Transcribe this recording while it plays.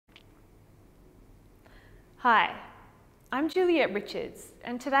Hi, I'm Juliet Richards,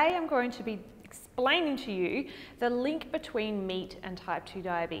 and today I'm going to be explaining to you the link between meat and type 2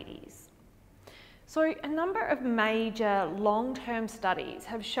 diabetes. So a number of major long-term studies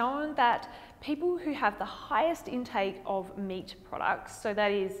have shown that people who have the highest intake of meat products, so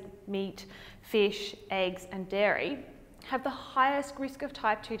that is meat, fish, eggs and dairy, have the highest risk of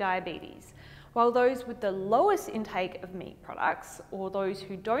type 2 diabetes, while those with the lowest intake of meat products, or those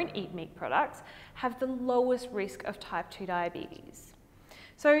who don't eat meat products, have the lowest risk of type 2 diabetes.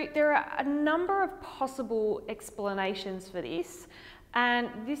 So there are a number of possible explanations for this, and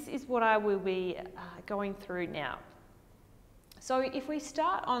this is what I will be going through now. So if we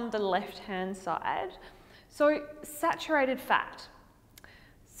start on the left-hand side, so saturated fat.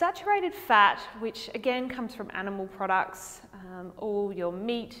 Saturated fat, which again comes from animal products, all your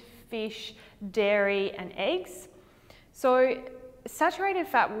meat, fish, dairy and eggs. So saturated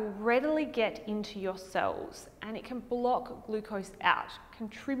fat will readily get into your cells and it can block glucose out,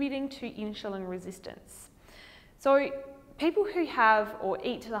 contributing to insulin resistance. So people who have or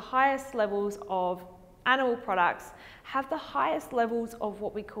eat to the highest levels of animal products have the highest levels of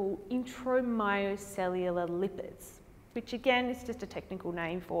what we call intramyocellular lipids, which again is just a technical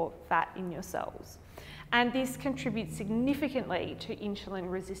name for fat in your cells. And this contributes significantly to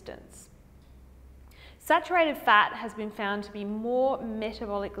insulin resistance. Saturated fat has been found to be more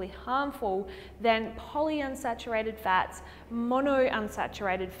metabolically harmful than polyunsaturated fats,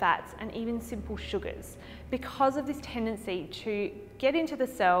 monounsaturated fats, and even simple sugars because of this tendency to get into the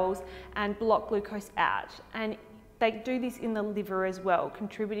cells and block glucose out. And they do this in the liver as well,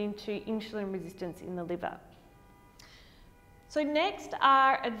 contributing to insulin resistance in the liver. So next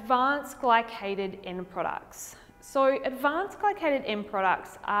are advanced glycated end products. So advanced glycated end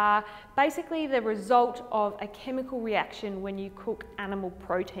products are basically the result of a chemical reaction when you cook animal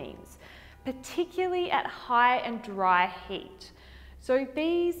proteins, particularly at high and dry heat. So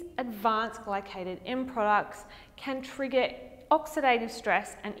these advanced glycated end products can trigger oxidative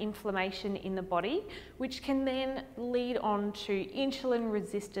stress and inflammation in the body, which can then lead on to insulin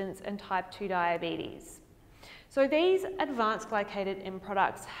resistance and type 2 diabetes. So these advanced glycated end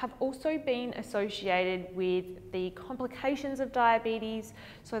products have also been associated with the complications of diabetes,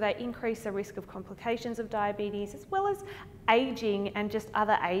 so they increase the risk of complications of diabetes as well as aging and just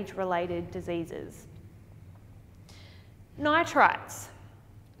other age-related diseases. Nitrites.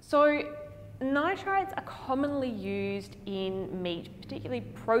 So nitrites are commonly used in meat, particularly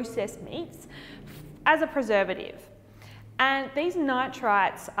processed meats, as a preservative. And these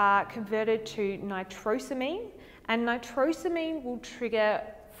nitrites are converted to nitrosamine, and nitrosamine will trigger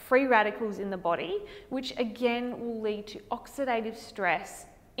free radicals in the body, which again will lead to oxidative stress,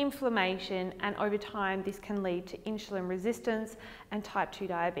 inflammation, and over time this can lead to insulin resistance and type 2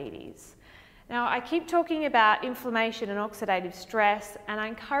 diabetes. Now, I keep talking about inflammation and oxidative stress, and I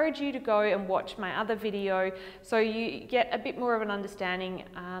encourage you to go and watch my other video so you get a bit more of an understanding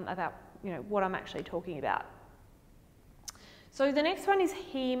about what I'm actually talking about. So the next one is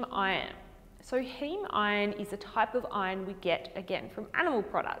heme iron. So heme iron is a type of iron we get again from animal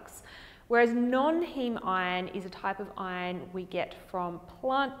products, whereas non-heme iron is a type of iron we get from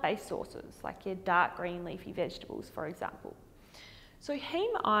plant-based sources, like your dark green leafy vegetables, for example. So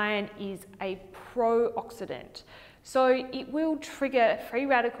heme iron is a pro-oxidant. So it will trigger free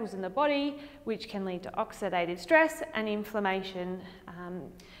radicals in the body, which can lead to oxidative stress and inflammation.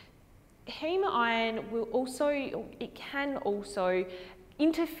 Heme iron can also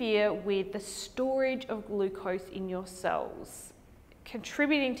interfere with the storage of glucose in your cells,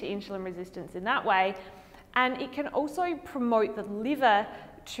 contributing to insulin resistance in that way. And it can also promote the liver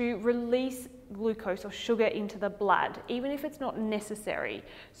to release glucose or sugar into the blood, even if it's not necessary.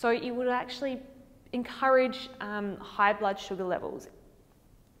 So it would actually encourage high blood sugar levels.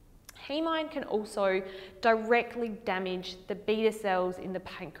 Heme iron can also directly damage the beta cells in the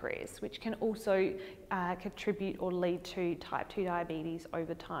pancreas, which can also contribute or lead to type 2 diabetes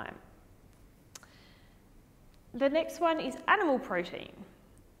over time. The next one is animal protein.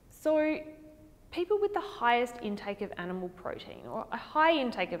 So people with the highest intake of animal protein, or a high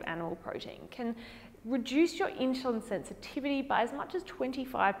intake of animal protein, can reduce your insulin sensitivity by as much as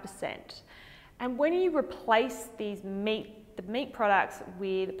 25%. And when you replace the meat products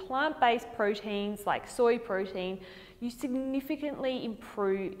with plant-based proteins like soy protein, you significantly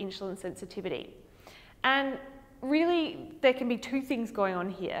improve insulin sensitivity. And really, there can be two things going on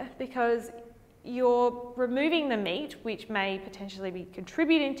here, because you're removing the meat, which may potentially be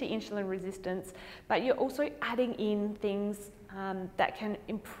contributing to insulin resistance, but you're also adding in things that can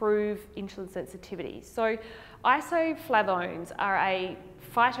improve insulin sensitivity. So isoflavones are a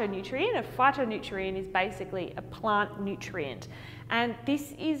phytonutrient. A phytonutrient is basically a plant nutrient, and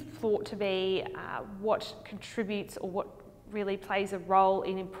this is thought to be what contributes or what really plays a role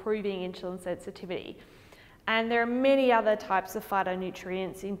in improving insulin sensitivity. And there are many other types of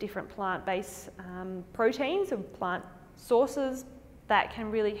phytonutrients in different plant-based proteins and plant sources that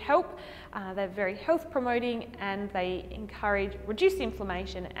can really help. They're very health promoting, and they reduce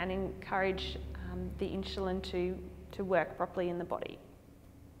inflammation and encourage the insulin to work properly in the body.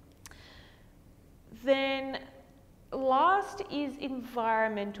 Then last is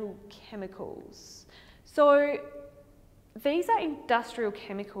environmental chemicals. So these are industrial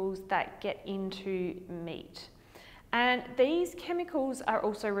chemicals that get into meat. And these chemicals are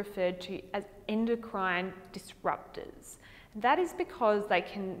also referred to as endocrine disruptors. That is because they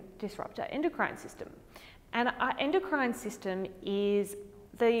can disrupt our endocrine system. And our endocrine system is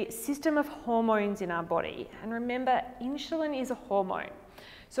the system of hormones in our body. And remember, insulin is a hormone.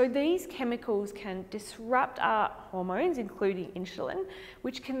 So these chemicals can disrupt our hormones, including insulin,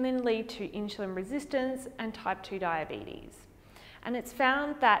 which can then lead to insulin resistance and type 2 diabetes. And it's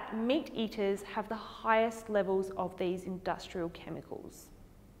found that meat eaters have the highest levels of these industrial chemicals.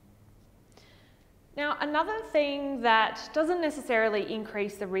 Now, another thing that doesn't necessarily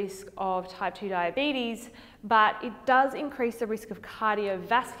increase the risk of type 2 diabetes, but it does increase the risk of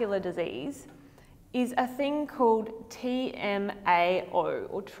cardiovascular disease, is a thing called TMAO,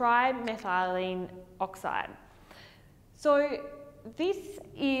 or trimethylene oxide. So this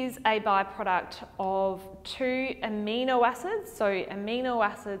is a byproduct of 2 amino acids. So amino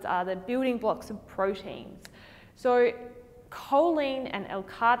acids are the building blocks of proteins. So choline and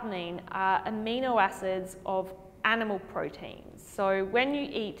L-carnitine are amino acids of animal proteins. So when you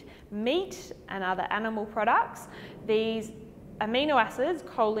eat meat and other animal products, these amino acids,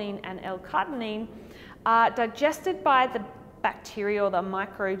 choline and L-carnitine, are digested by the bacteria or the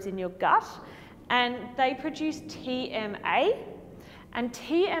microbes in your gut, and they produce TMA, and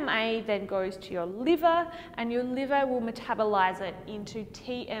TMA then goes to your liver, and your liver will metabolize it into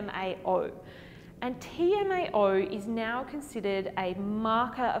TMAO. And TMAO is now considered a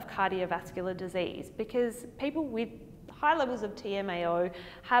marker of cardiovascular disease because people with high levels of TMAO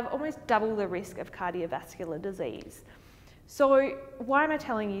have almost double the risk of cardiovascular disease. So why am I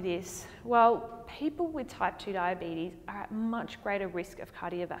telling you this? Well, people with type 2 diabetes are at much greater risk of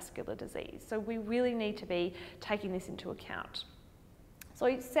cardiovascular disease. So we really need to be taking this into account. So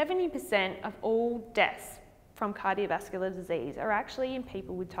 70% of all deaths from cardiovascular disease are actually in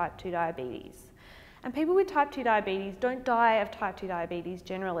people with type 2 diabetes. And people with type 2 diabetes don't die of type 2 diabetes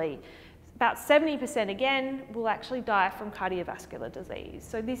generally. About 70% again will actually die from cardiovascular disease.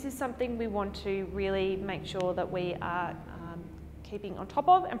 So this is something we want to really make sure that we are keeping on top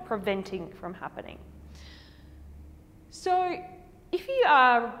of and preventing from happening. So if you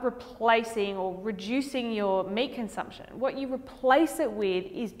are replacing or reducing your meat consumption, what you replace it with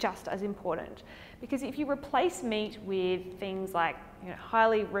is just as important. Because if you replace meat with things like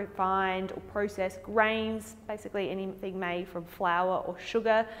highly refined or processed grains, basically anything made from flour or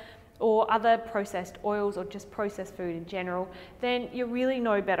sugar, or other processed oils or just processed food in general, then you're really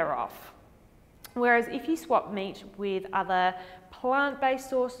no better off. Whereas if you swap meat with other plant-based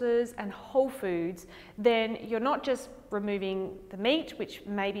sources and whole foods, then you're not just removing the meat, which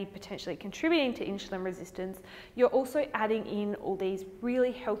may be potentially contributing to insulin resistance, you're also adding in all these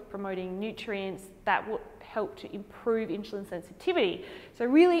really health-promoting nutrients that will help to improve insulin sensitivity. So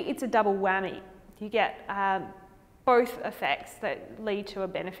really, it's a double whammy. You get both effects that lead to a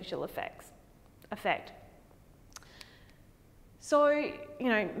beneficial effect. So,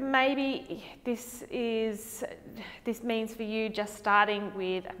 maybe this means for you just starting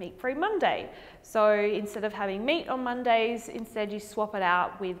with a meat-free Monday. So instead of having meat on Mondays, instead you swap it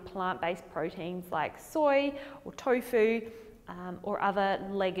out with plant-based proteins like soy or tofu or other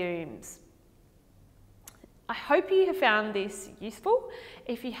legumes. I hope you have found this useful.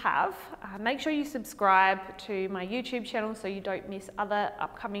 If you have, make sure you subscribe to my YouTube channel so you don't miss other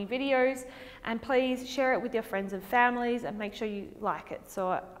upcoming videos, and please share it with your friends and families and make sure you like it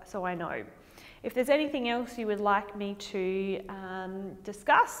so I know. If there's anything else you would like me to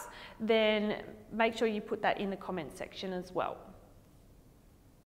discuss, then make sure you put that in the comment section as well.